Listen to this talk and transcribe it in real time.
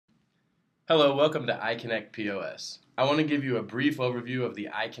Hello, welcome to iConnect POS. I want to give you a brief overview of the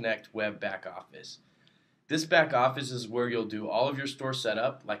iConnect web back office. This back office is where you'll do all of your store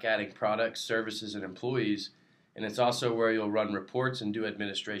setup, like adding products, services, and employees, and it's also where you'll run reports and do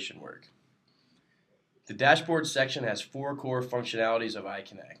administration work. The dashboard section has 4 core functionalities of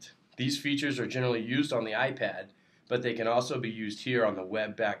iConnect. These features are generally used on the iPad, but they can also be used here on the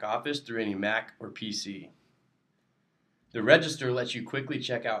web back office through any Mac or PC. The register lets you quickly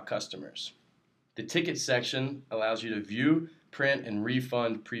check out customers. The ticket section allows you to view, print, and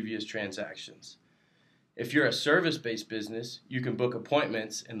refund previous transactions. If you're a service-based business, you can book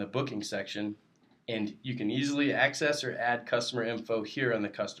appointments in the booking section, and you can easily access or add customer info here in the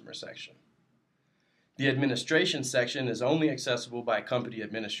customer section. The administration section is only accessible by company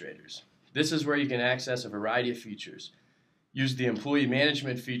administrators. This is where you can access a variety of features. Use the employee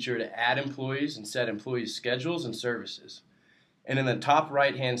management feature to add employees and set employees' schedules and services. And in the top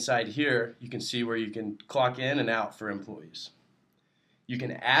right-hand side here, you can see where you can clock in and out for employees. You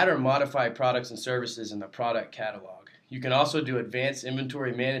can add or modify products and services in the product catalog. You can also do advanced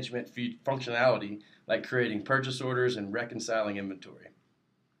inventory management functionality like creating purchase orders and reconciling inventory.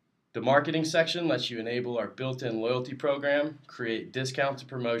 The marketing section lets you enable our built-in loyalty program, create discounts and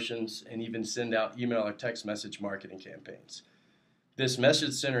promotions, and even send out email or text message marketing campaigns. This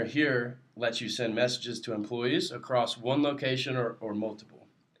message center here lets you send messages to employees across one location or multiple.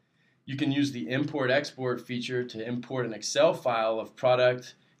 You can use the import-export feature to import an Excel file of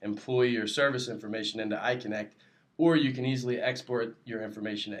product, employee, or service information into iConnect, or you can easily export your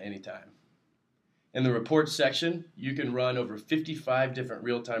information at any time. In the reports section, you can run over 55 different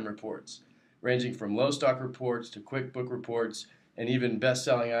real-time reports, ranging from low stock reports to QuickBook reports, and even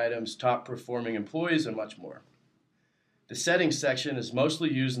best-selling items, top-performing employees, and much more. The settings section is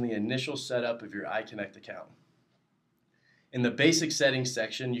mostly used in the initial setup of your iConnect account. In the basic settings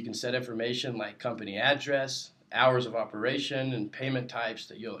section, you can set information like company address, hours of operation, and payment types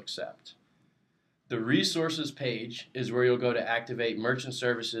that you'll accept. The resources page is where you'll go to activate merchant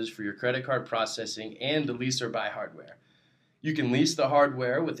services for your credit card processing and to lease or buy hardware. You can lease the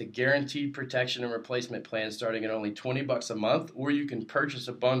hardware with a guaranteed protection and replacement plan starting at only $20 a month, or you can purchase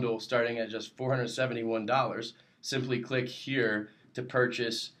a bundle starting at just $471. Simply click here to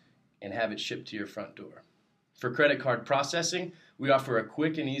purchase and have it shipped to your front door. For credit card processing, we offer a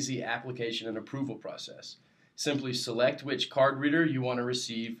quick and easy application and approval process. Simply select which card reader you want to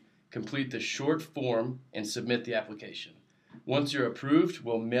receive, complete the short form, and submit the application. Once you're approved,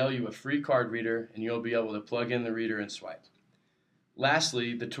 we'll mail you a free card reader and you'll be able to plug in the reader and swipe.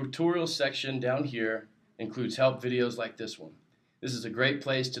 Lastly, the tutorial section down here includes help videos like this one. This is a great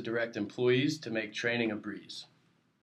place to direct employees to make training a breeze.